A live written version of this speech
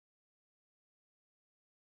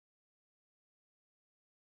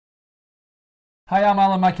Hi, I'm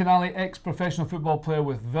Alan McInally, ex-professional football player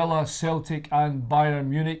with Villa, Celtic and Bayern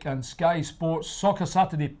Munich and Sky Sports Soccer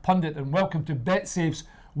Saturday pundit, and welcome to BetSafe's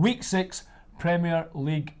Week 6 Premier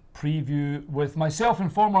League preview with myself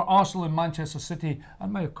and former Arsenal and Manchester City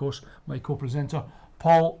and of course my co-presenter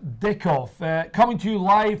Paul Dickov. Coming to you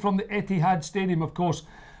live from the Etihad Stadium, of course.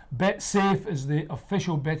 BetSafe is the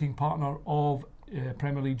official betting partner of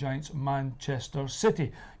Premier League giants Manchester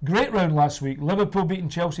City. Great round last week. Liverpool beating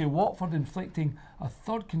Chelsea, Watford inflicting a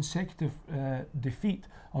third consecutive defeat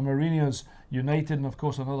on Mourinho's United, and of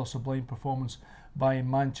course another sublime performance by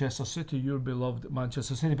Manchester City, your beloved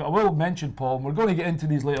Manchester City. But I will mention, Paul, and we're going to get into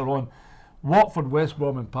these later on, Watford, West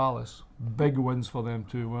Brom and Palace, big wins for them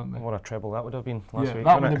too, weren't they? What a treble that would have been last week.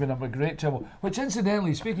 That would have been a great treble. Which,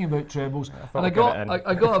 incidentally, speaking about trebles, and I got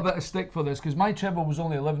a bit of stick for this because my treble was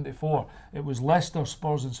only 11-4. It was Leicester,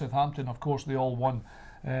 Spurs, and Southampton. Of course, they all won.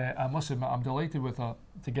 I must admit, I'm delighted with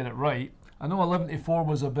to get it right. I know 11-4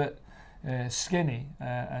 was a bit skinny,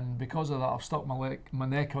 and because of that, I've stuck my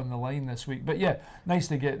neck on the line this week. But yeah, nice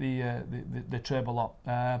to get the treble up.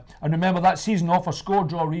 And remember, that season offer score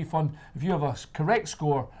draw refund. If you have a correct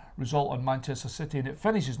score result on Manchester City and it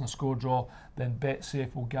finishes in a score draw, then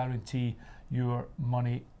BetSafe will guarantee your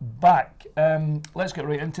money back. Let's get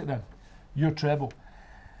right into it then. Your treble.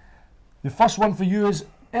 The first one for you is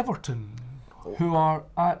Everton, who are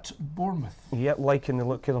at Bournemouth. Yeah, liking the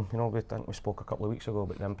look of them. You know, I think we spoke a couple of weeks ago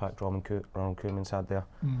about the impact Ronald Koeman's had there.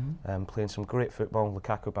 Playing some great football.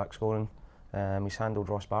 Lukaku back scoring. He's handled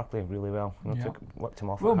Ross Barkley really well. You know, whipped him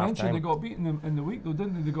off. Well at mentioned, half-time. they got beaten in the week though,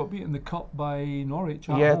 didn't they? They got beaten in the cup by Norwich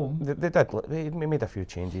at home. Yeah, they did. They made a few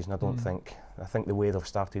changes, and I think the way they've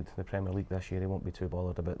started the Premier League this year, they won't be too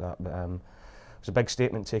bothered about that. But it was a big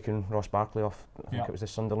statement taking Ross Barkley off. I think it was the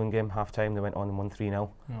Sunderland game, half-time. They went on and won 3-0.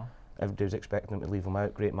 Yeah. Everybody was expecting him to leave him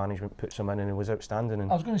out. Great management puts him in, and he was outstanding. And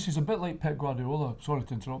I was going to say, he's a bit like Pep Guardiola. Sorry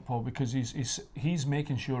to interrupt, Paul, because he's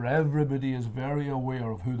making sure everybody is very aware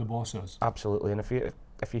of who the boss is. Absolutely, and if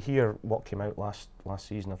you hear what came out last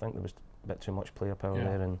season, I think there was a bit too much player power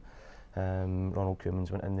there, and Ronald Koeman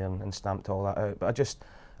went in there and stamped all that out. But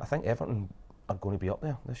I think Everton are going to be up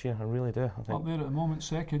there this year. I really do. I think up there at the moment,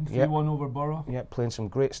 second, 3-1 over Borough. Yeah, playing some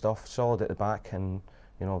great stuff, solid at the back, and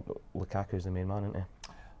you know Lukaku's the main man, isn't he?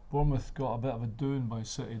 Bournemouth got a bit of a doing by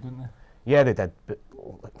City, didn't they? Yeah, they did, but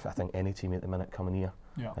I think any team at the minute coming here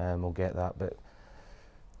will get that. But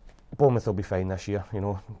Bournemouth will be fine this year, you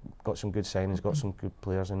know, got some good signings, got some good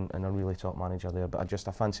players and a really top manager there, but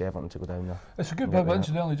I fancy Everton to go down there. It's a good bet, but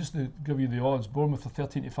incidentally, just to give you the odds, Bournemouth are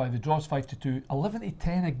 13-5, the draw's 5-2,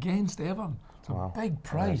 11-10 against Everton. It's a big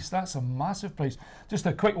price, that's a massive price. Just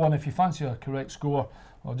a quick one, if you fancy a correct score,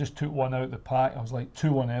 I just took one out of the pack. I was like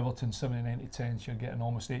 2-1 Everton, 79-10, so you're getting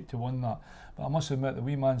almost 8-1 that. But I must admit, the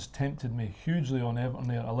wee man's tempted me hugely on Everton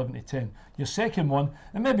there at 11-10. Your second one,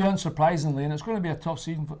 and maybe unsurprisingly, and it's going to be a tough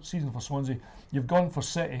season for Swansea, you've gone for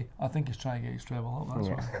City. I think he's trying to get his treble up,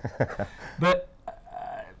 that's right. But,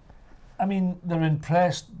 I mean, they're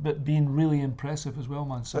impressed, but being really impressive as well,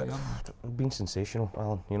 Man City. Been sensational,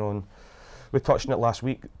 Alan, you know, and we touched on it last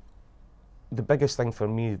week. The biggest thing for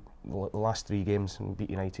me, the last 3 games, we beat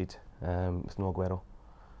United with no Aguero,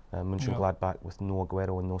 Mönchengladbach with no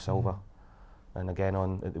Aguero and no Silva, and again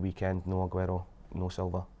at the weekend, no Aguero, no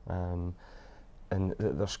Silva, and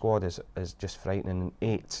their squad is just frightening. And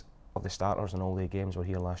 8 of the starters in all the games were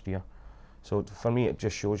here last year, so for me it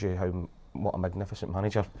just shows you what a magnificent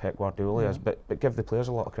manager Pep Guardiola is. But give the players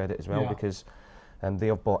a lot of credit as well, because they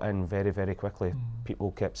have bought in very, very quickly.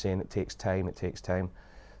 People kept saying it takes time, it takes time.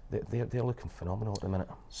 They're looking phenomenal at the minute.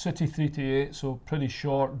 City 3-8, so pretty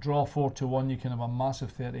short. Draw 4-1. You can have a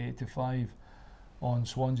massive 38-5 on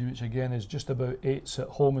Swansea, which again is just about 8s at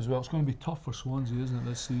home as well. It's going to be tough for Swansea, isn't it,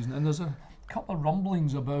 this season? And there's a couple of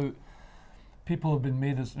rumblings about people have been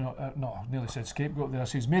made as, you know, I nearly said scapegoat there.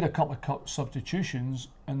 So he's made a couple of substitutions,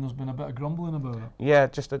 and there's been a bit of grumbling about it. Yeah,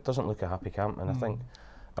 it doesn't look a happy camp, and I think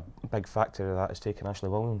a big factor of that is taking Ashley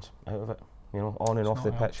Williams out of it. You know, on and off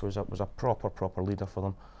the pitch was a proper leader for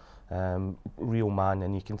them. Real man,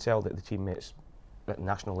 and you can tell that the teammates at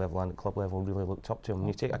national level and at club level really looked up to him. When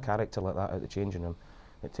you take a character like that out of the changing room,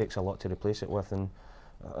 it takes a lot to replace it with, and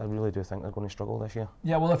I really do think they're going to struggle this year.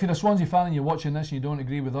 Yeah, well, if you're a Swansea fan and you're watching this and you don't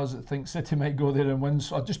agree with us that think City might go there and win,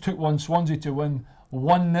 so I just took Swansea to win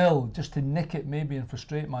 1-0, just to nick it maybe and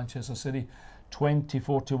frustrate Manchester City,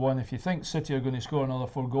 24-1. If you think City are going to score another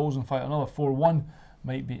 4 goals and fight another 4-1,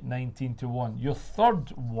 might be 19-1. Your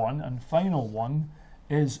third one and final one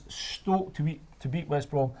is Stoke to beat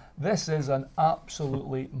West Brom. This is an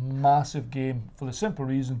absolutely massive game for the simple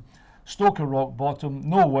reason Stoke are rock bottom,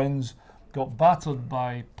 no wins, got battered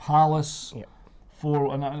by Palace,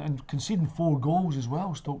 and conceding 4 goals as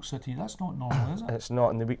well, Stoke City. That's not normal, is it? It's not.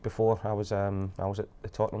 And the week before, I was at the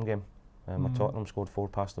Tottenham game. Tottenham scored 4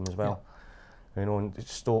 past them as well. You know, and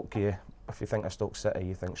Stoke, if you think of Stoke City,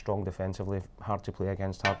 you think strong defensively, hard to play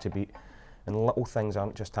against, hard to beat, and little things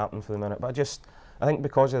aren't just happening for the minute. But I think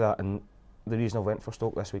because of that, and the reason I went for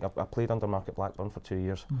Stoke this week, I played under Mark at Blackburn for 2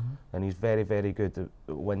 years, and he's very, very good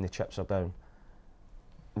at when the chips are down,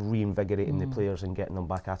 reinvigorating the players and getting them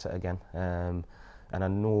back at it again. And I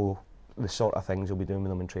know the sort of things he'll be doing with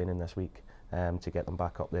them in training this week to get them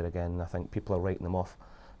back up there again. I think people are writing them off,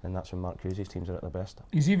 and that's when Mark Hughes' teams are at their best.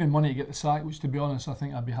 He's even money to get the sack, which, to be honest, I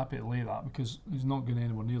think I'd be happy to lay that, because he's not going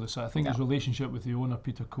anywhere near the sack. I think his relationship with the owner,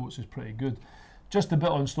 Peter Coates, is pretty good. Just a bit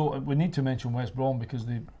on Stoke, we need to mention West Brom, because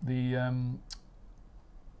it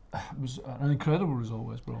was an incredible result,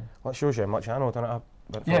 West Brom. Well, it shows you how much I know, doesn't it?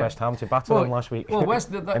 But for West Ham to battle them last week. Well,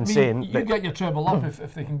 you get your treble up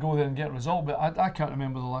if they can go there and get a result, but I can't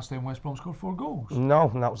remember the last time West Brom scored 4 goals. No,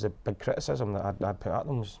 and that was the big criticism that I'd put at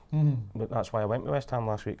them. But that's why I went with West Ham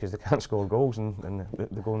last week, because they can't score goals, and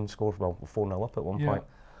they go and score 4-0 up at one point.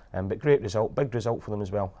 But great result, big result for them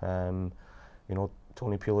as well. You know,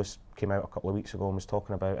 Tony Pulis came out a couple of weeks ago and was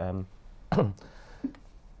talking about a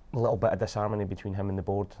little bit of disharmony between him and the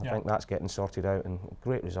board. I think that's getting sorted out, and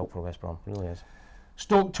great result for West Brom, really is.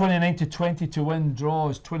 Stoke 29-20 to win,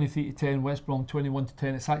 draws 23-10, West Brom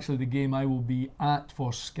 21-10. It's actually the game I will be at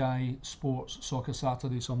for Sky Sports Soccer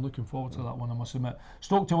Saturday, so I'm looking forward to that one, I must admit.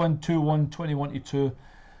 Stoke to win 2-1, 21-2.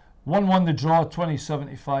 1-1 the draw,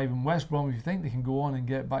 20-75, and West Brom, if you think they can go on and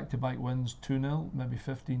get back-to-back wins, 2-0, maybe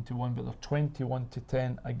 15-1, but they're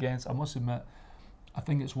 21-10 against. I must admit, I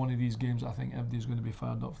think it's one of these games that I think everybody's going to be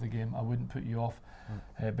fired up for the game. I wouldn't put you off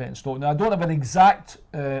betting Stoke. Now, I don't have an exact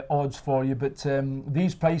odds for you, but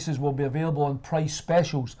these prices will be available on price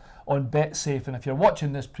specials on BetSafe. And if you're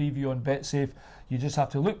watching this preview on BetSafe, you just have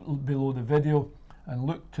to look below the video and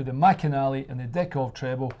look to the McInally and the Dickov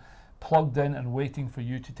treble plugged in and waiting for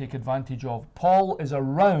you to take advantage of. Paul is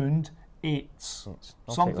around 8s,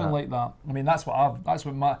 something like that. I mean, that's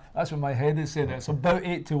what my head has said. It's about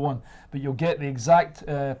 8-1, but you'll get the exact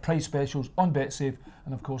price specials on BetSafe.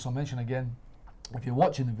 And of course, I'll mention again, if you're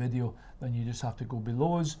watching the video, then you just have to go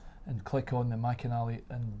below us and click on the McInally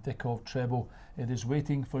and Dickov treble. It is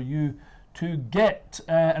waiting for you to get.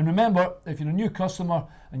 And remember, if you're a new customer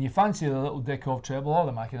and you fancy the little Dickov treble or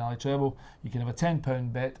the McInally treble, you can have a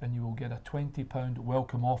 £10 bet and you will get a £20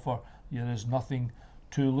 welcome offer. There is nothing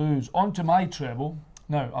to lose. On to my treble.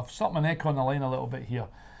 Now, I've stuck my neck on the line a little bit here.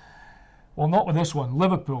 Well, not with this one.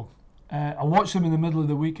 Liverpool. I watched them in the middle of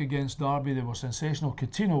the week against Derby. They were sensational.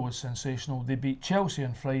 Coutinho was sensational. They beat Chelsea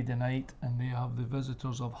on Friday night, and they have the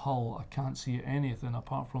visitors of Hull. I can't see anything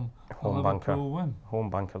apart from a Liverpool win. Home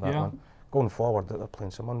banker, that one. Going forward, they're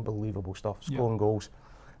playing some unbelievable stuff, scoring goals,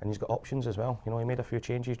 and he's got options as well. You know, he made a few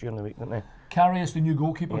changes during the week, didn't he? Karius, the new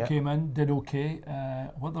goalkeeper, came in, did okay.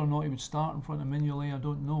 Whether or not he would start in front of McInally, I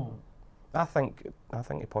don't know. I think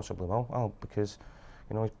he possibly will, because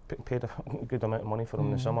you know, he paid a good amount of money for him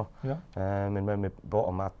in the summer. And when we bought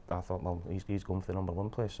him, I thought, well, he's going for the #1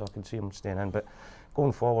 place, so I can see him staying in. But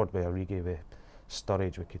going forward with Origi, with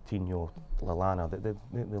Sturridge, with Coutinho, Lallana, they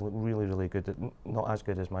look really, really good. Not as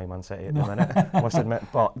good as my Man City at the minute, must admit,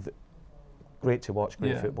 but great to watch,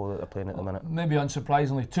 great football that they're playing at the minute. Maybe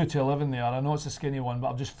unsurprisingly, 2-11 they are. I know it's a skinny one, but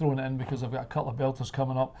I've just thrown it in because I've got a couple of belters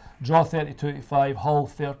coming up. Draw 32-5, Hull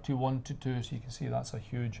 31-2, so you can see that's a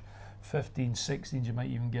huge 15, 16, you might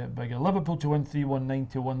even get bigger. Liverpool to win 3-1,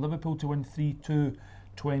 9-1. Liverpool to win 3-2,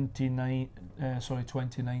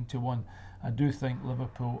 29-1. I do think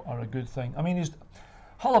Liverpool are a good thing. I mean,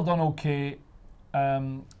 Hull have done okay,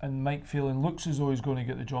 and Mike Phelan looks as though he's going to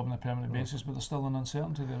get the job on a permanent basis, but there's still an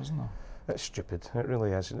uncertainty there, isn't there? It's stupid, it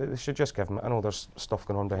really is. They should just give him, I know there's stuff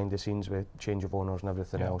going on behind the scenes with change of owners and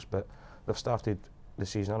everything else, but they've started the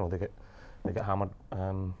season. I know they get hammered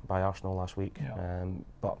by Arsenal last week,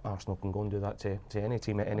 but Arsenal can go and do that to any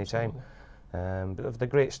team at any time. But they've had a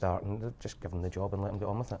great start, and they've just give them the job and let them get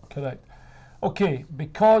on with it. Correct. Okay,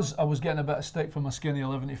 because I was getting a bit of stick from my skinny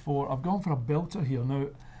 11-4, I've gone for a belter here. Now,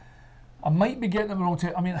 I might be getting it wrong.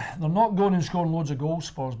 I mean, they're not going and scoring loads of goals,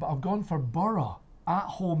 Spurs, but I've gone for Borough at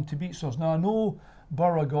home to beat Spurs. Now, I know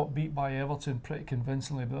Borough got beat by Everton pretty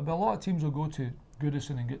convincingly, but a lot of teams will go to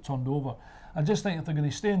Goodison and get turned over. I just think if they're going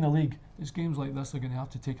to stay in the league, it's games like this they're going to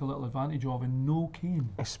have to take a little advantage of, and no Keane.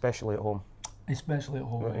 Especially at home. Especially at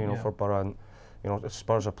home. You know, for Borough, and you know, the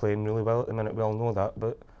Spurs are playing really well at the minute. We all know that,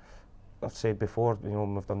 but I've said before, you know,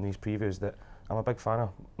 when we've done these previews, that I'm a big fan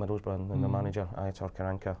of Middlesbrough and the manager, Aitor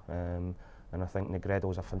Karanka, and I think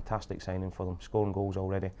Negredo's a fantastic signing for them, scoring goals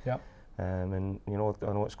already. And you know,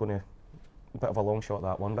 I know it's going to bit of a long shot,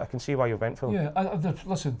 that one, but I can see why you went for them. Yeah,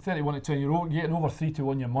 listen, 31-10, you're getting over 3 to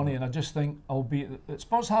 1 your money, and I just think, albeit that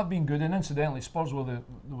Spurs have been good, and incidentally, Spurs were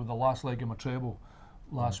the last leg of my treble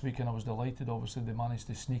last week, and I was delighted. Obviously, they managed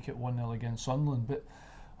to sneak it 1-0 against Sunderland, but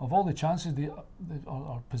of all the chances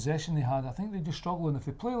or possession they had, I think they just struggle, and if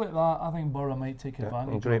they play like that, I think Borough might take advantage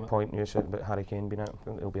of it. Great point you said about Harry Kane being out.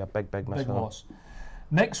 It'll be a big miss for loss.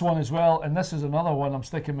 Next one as well, and this is another one I'm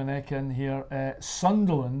sticking my neck in here.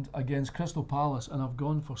 Sunderland against Crystal Palace, and I've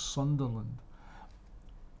gone for Sunderland.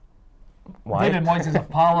 Why? David Moyes is a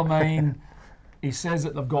pal of mine. He says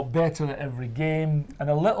that they've got better at every game, and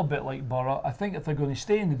a little bit like Borough, I think if they're going to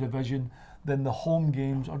stay in the division, then the home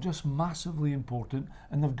games are just massively important,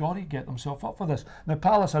 and they've got to get themselves up for this. Now,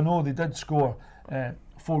 Palace, I know they did score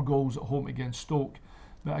 4 goals at home against Stoke,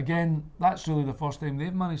 but again, that's really the first time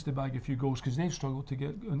they've managed to bag a few goals, because they've struggled to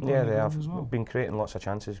get into the they have as well. Been creating lots of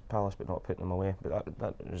chances, Palace, but not putting them away. But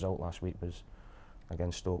that result last week was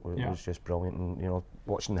against Stoke was just brilliant. And you know,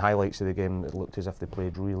 watching the highlights of the game, it looked as if they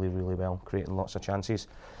played really well, creating lots of chances.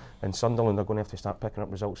 And Sunderland are going to have to start picking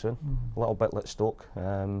up results soon, a little bit like Stoke.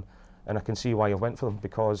 And I can see why you went for them,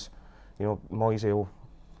 because you know Moyes will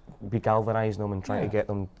be galvanising them and trying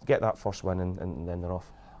to get that first win, and then they're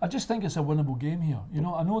off. I just think it's a winnable game here. You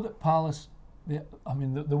know, I know that Palace, the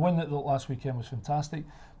win that last weekend was fantastic,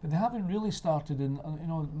 but they haven't really started. And you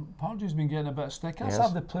know, Pardew's been getting a bit of stick. Let's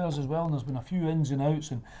have the players as well, and there's been a few ins and outs.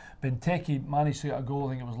 And Benteke managed to get a goal,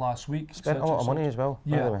 I think it was last week. Spent a lot of money as well.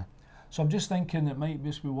 By the way. So I'm just thinking it might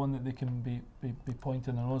just be one that they can be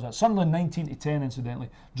pointing their nose at. Sunderland 19-10, incidentally.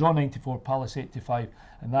 Draw 94, Palace 8-5,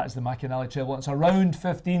 and that is the McInally treble. It's around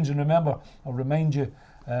 15s, and remember, I'll remind you,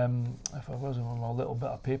 if I wasn't on a little bit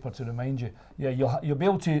of paper to remind you, you'll be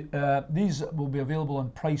able to. These will be available on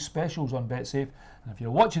price specials on BetSafe, and if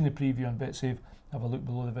you're watching the preview on BetSafe, have a look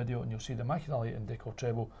below the video, and you'll see the McInally and Paul Dickov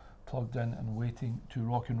treble plugged in and waiting to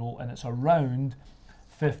rock and roll, and it's around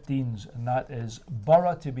 15s, and that is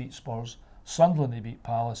Borough to beat Spurs, Sunderland to beat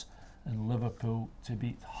Palace, and Liverpool to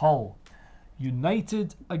beat Hull.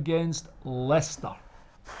 United against Leicester.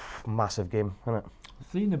 Massive game, isn't it?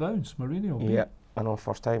 3 in the bounce, Mourinho. Yeah, I know,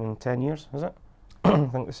 first time in 10 years, is it? I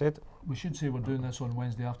think they said. We should say we're doing this on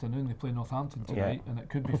Wednesday afternoon. They play Northampton tonight, and it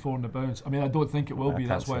could be 4 in the bounce. I mean, I don't think it will be,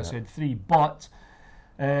 that's why I said 3, but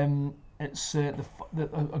it's a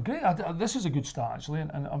great. This is a good start actually,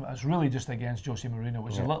 and it's really just against Jose Mourinho,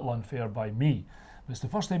 which is a little unfair by me. But it's the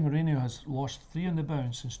first time Mourinho has lost 3 in the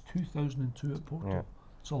bounce since 2002 at Porto. Yeah.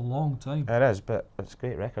 It's a long time. It is, but it's a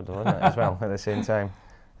great record, though, isn't it? As well at the same time.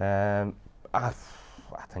 I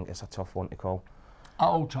think it's a tough one to call. At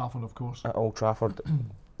Old Trafford, of course. At Old Trafford,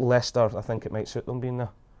 Leicester. I think it might suit them being there.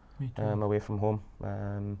 Me too. Away from home.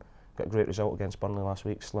 Got a great result against Burnley last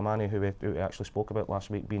week. Slimani, who we actually spoke about last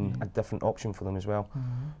week, being a different option for them as well,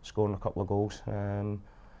 scoring a couple of goals.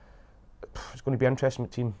 It's going to be interesting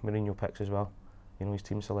with team Mourinho picks as well. You know, his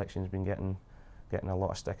team selection's been getting a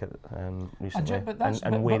lot of stick at recently,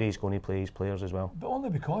 and where he's going to play his players as well. But only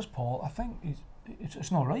because, Paul, I think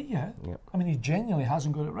it's not right yet. Yep. I mean, he genuinely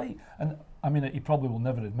hasn't got it right, and I mean, he probably will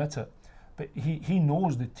never admit it, but he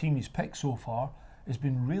knows the team he's picked so far has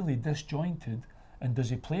been really disjointed. And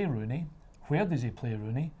does he play Rooney? Where does he play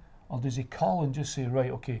Rooney? Or does he call and just say,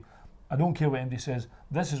 right, okay, I don't care what anybody says,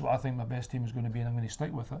 this is what I think my best team is going to be, and I'm going to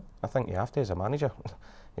stick with it? I think you have to as a manager.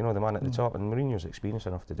 You know, the man at the top, and Mourinho's experienced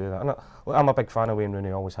enough to do that. And I'm a big fan of Wayne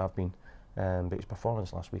Rooney, always have been. But his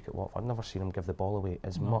performance last week at Watford, I've never seen him give the ball away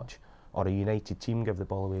as much, or a United team give the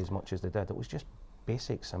ball away as much as they did. It was just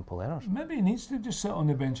basic, simple errors. Maybe he needs to just sit on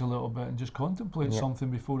the bench a little bit and just contemplate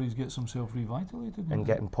something before he gets himself revitalated. And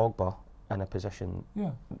getting Pogba in a position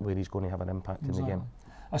where he's going to have an impact in the game.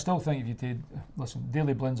 I still think if you take, listen,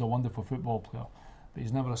 Daley Blind's a wonderful football player, but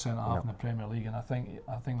he's never a centre-half in the Premier League, and I think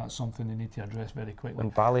that's something they need to address very quickly.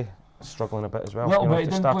 And Bally struggling a bit as well. Well, he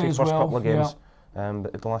didn't started play his as first well, couple of games,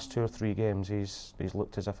 but the last 2 or 3 games he's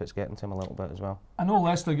looked as if it's getting to him a little bit as well. I know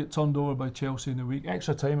Leicester get turned over by Chelsea in the week.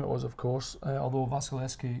 Extra time it was, of course, although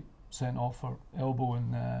Vasilevsky sent off for elbow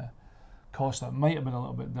and Costa. It might have been a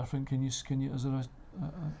little bit different.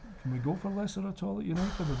 Can we go for Leicester at all at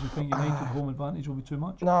United, or do you think United home advantage will be too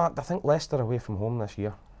much? No, I think Leicester away from home this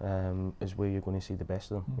year is where you're going to see the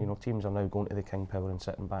best of them. You know, teams are now going to the King Power and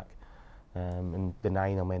sitting back and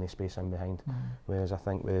denying them any space in behind. Whereas I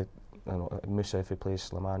think with Musa, if he plays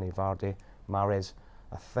Slimani, Vardy, Mahrez,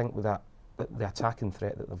 I think with that the attacking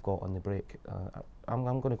threat that they've got on the break, I'm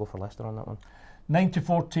going to go for Leicester on that one.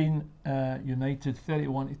 9-14 United,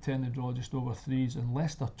 31-10 the draw, just over 3s, and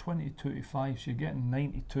Leicester 22-5, so you're getting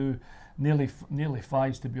 92, nearly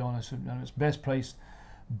 5s to be honest, and it's best priced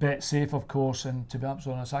Bet safe, of course, and to be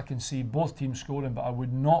absolutely honest, I can see both teams scoring, but I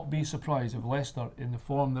would not be surprised if Leicester, in the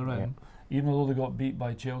form they're in, even though they got beat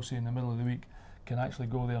by Chelsea in the middle of the week, can actually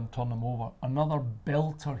go there and turn them over. Another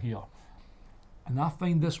belter here. And I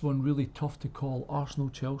find this one really tough to call,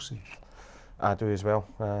 Arsenal-Chelsea. I do as well.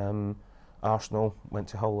 Arsenal went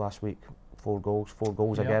to Hull last week, 4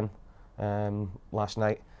 goals again last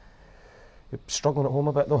night. Struggling at home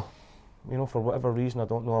a bit though. You know, for whatever reason, I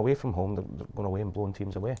don't know, away from home, they're going away and blowing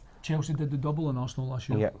teams away. Chelsea did the double on Arsenal last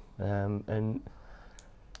year. Yeah, and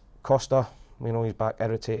Costa, you know, he's back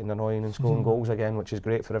irritating, annoying and scoring goals again, which is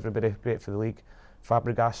great for everybody, great for the league.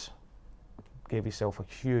 Fabregas gave himself a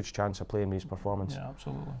huge chance of playing with his performance. Yeah,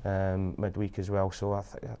 absolutely. Midweek as well, so a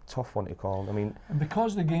tough one to call. I mean, and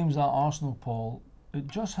because the game's at Arsenal, Paul, it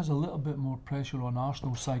just has a little bit more pressure on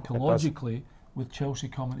Arsenal psychologically with Chelsea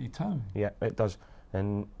coming to town. Yeah, it does.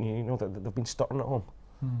 And you know that they've been stuttering at home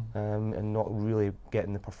and not really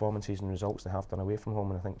getting the performances and results they have done away from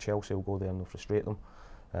home. And I think Chelsea will go there and they'll frustrate them.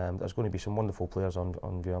 There's going to be some wonderful players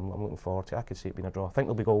on view. I'm looking forward to it. I could see it being a draw. I think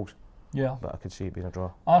there'll be goals. Yeah, but I could see it being a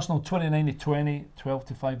draw. Arsenal 29-20,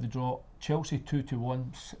 12-5 the draw. Chelsea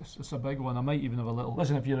 2-1. It's a big one. I might even have a little.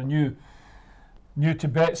 Listen, if you're a new to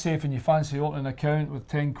BetSafe and you fancy opening an account with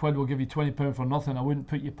 10 quid, we'll give you £20 for nothing. I wouldn't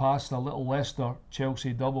put you past a little Leicester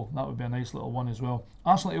Chelsea double. That would be a nice little one as well.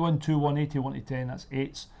 Arsenal to win 2-1, 81-10. That's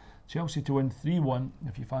 8s. Chelsea to win 3-1.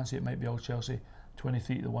 If you fancy it, might be all Chelsea.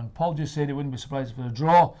 23-1. Paul just said he wouldn't be surprised for a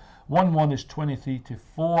draw. 1-1 is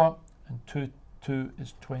 23-4, and 2-2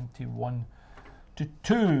 is 21-2.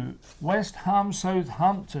 West Ham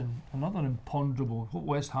Southampton, another imponderable. What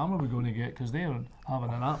West Ham are we going to get? Because they are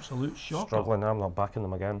having an absolute shocker. Struggling. I'm not backing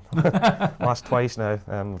them again. Last twice now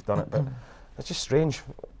we've done it, but it's just strange.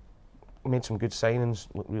 Made some good signings,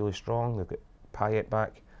 look really strong. They've got Payet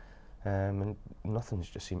back, and nothing's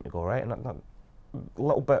just seemed to go right. And that a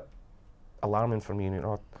little bit alarming for me. You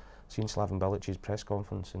know, I've seen Slaven Bilic's press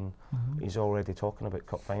conference, and he's already talking about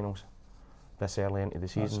cup finals this early into the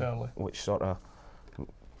season, which sort of,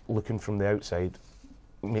 looking from the outside,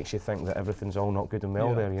 makes you think that everything's all not good and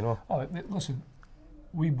well there, you know. Oh, listen,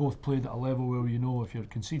 we both played at a level where, you know, if you're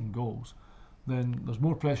conceding goals, then there's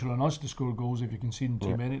more pressure on us to score goals if you're conceding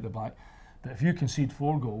too many at the back. But if you concede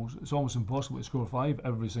 4 goals, it's almost impossible to score 5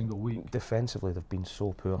 every single week. Defensively, they've been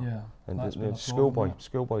so poor. Yeah, and the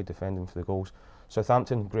schoolboy defending for the goals.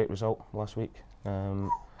 Southampton, great result last week.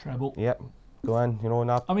 Treble. Yeah. Go on, you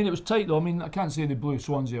know. I mean, it was tight though. I mean, I can't say they blew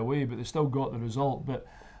Swansea away, but they still got the result. But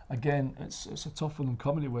again, it's a tough one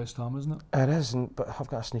coming to West Ham, isn't it? It is, but I've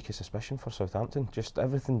got a sneaky suspicion for Southampton. Just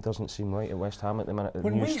everything doesn't seem right at West Ham at the minute.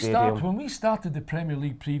 When we started the Premier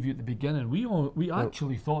League preview at the beginning, we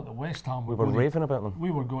actually thought that West Ham were raving about them.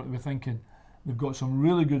 We were thinking they've got some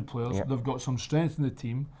really good players. Yep. They've got some strength in the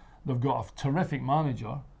team. They've got a terrific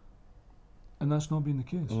manager. And that's not been the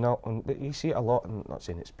case. No, but you see it a lot. I'm not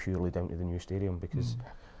saying it's purely down to the new stadium because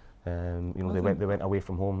you know, they went away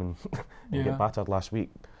from home and get battered last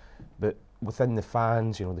week. But within the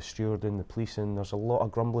fans, you know, the stewarding, the policing, there's a lot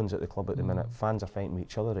of grumblings at the club at the minute. Fans are fighting with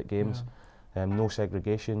each other at games. No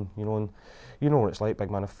segregation, you know, and you know what it's like,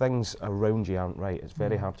 big man. If things around you aren't right, it's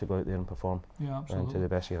very hard to go out there and perform to the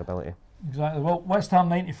best of your ability. Exactly. Well, West Ham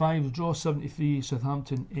 95, draw 73,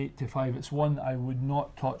 Southampton 8-5. It's one I would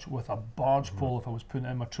not touch with a barge pole if I was putting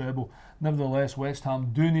it in my treble. Nevertheless, West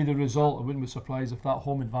Ham do need a result. I wouldn't be surprised if that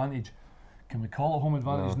home advantage, can we call it home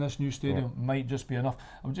advantage in this new stadium, might just be enough.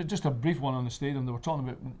 Just a brief one on the stadium. They were talking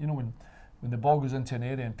about, you know, when the ball goes into an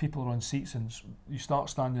area and people are on seats and you start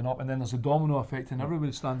standing up, and then there's a domino effect and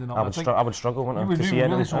everybody's standing up. I would struggle, wouldn't I, to see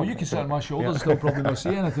anything. So you can sit on my shoulders, still probably not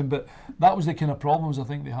see anything, but that was the kind of problems I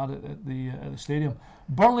think they had at the stadium.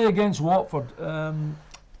 Burnley against Watford.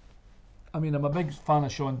 I mean, I'm a big fan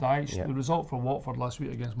of Sean Dyche. The result for Watford last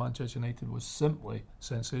week against Manchester United was simply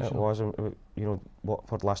sensational. It was. You know,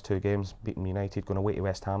 Watford last 2 games, beating United, going away to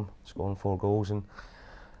West Ham, scoring 4 goals, and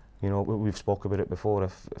you know, we've spoke about it before.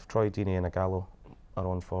 If Troy Deeney and Agallo are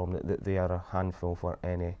on form, they are a handful for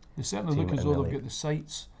any. They certainly look as though they've got the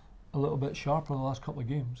sights a little bit sharper the last couple of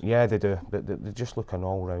games. Yeah, they do. They just look an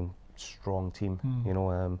all-round strong team. You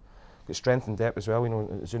know, got strength and depth as well. You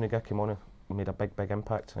know, Zuniga came on, made a big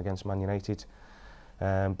impact against Man United.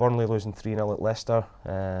 Burnley losing 3-0 at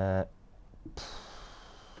Leicester.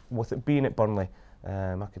 With it being at Burnley,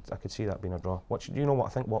 I could see that being a draw. Do you know what I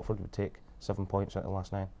think Watford would take? 7 points out of the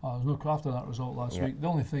last 9. There's no after that result last week. The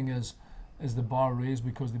only thing is the bar raised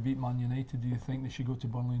because they beat Man United. Do you think they should go to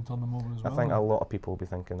Burnley and turn them over as well? I think a lot of people will be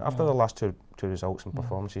thinking after the last two results and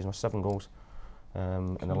performances, you know, 7 goals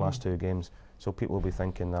in the last 2 games. So people will be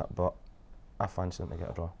thinking that, but I fancy them to get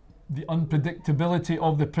a draw. the unpredictability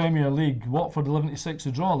of the Premier League. Watford 11-6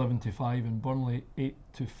 to draw, 11-5, and Burnley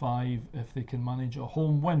 8-5 if they can manage a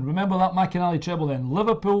home win. Remember that McInally treble then.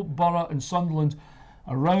 Liverpool, Borough and Sunderland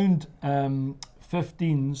around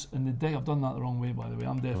 15s in the day. I've done that the wrong way, by the way.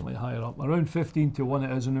 I'm definitely higher up. Around 15 to 1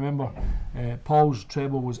 it is. And remember, Paul's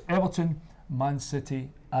treble was Everton, Man City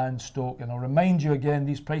and Stoke. And I'll remind you again,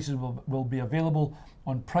 these prices will be available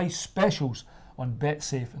on price specials on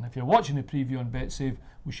BetSafe. And if you're watching the preview on BetSafe,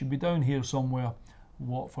 we should be down here somewhere.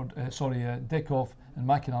 Dickov and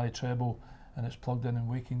McInally treble, and it's plugged in and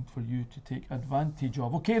waiting for you to take advantage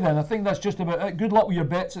of. Okay then, I think that's just about it. Good luck with your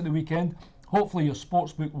bets at the weekend. Hopefully your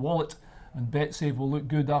sportsbook wallet and BetSafe will look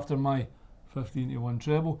good after my 15-1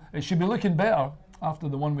 treble. It should be looking better after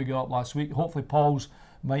the one we got up last week. Hopefully Paul's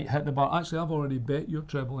might hit the bar. Actually, I've already bet your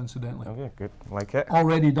treble, incidentally. Okay, good. Like it.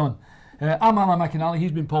 Already done. I'm Alan McInally,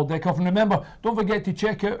 he's been Paul Dickov. And remember, don't forget to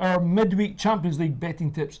check out our midweek Champions League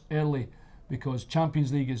betting tips early, because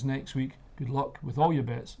Champions League is next week. Good luck with all your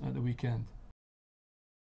bets at the weekend.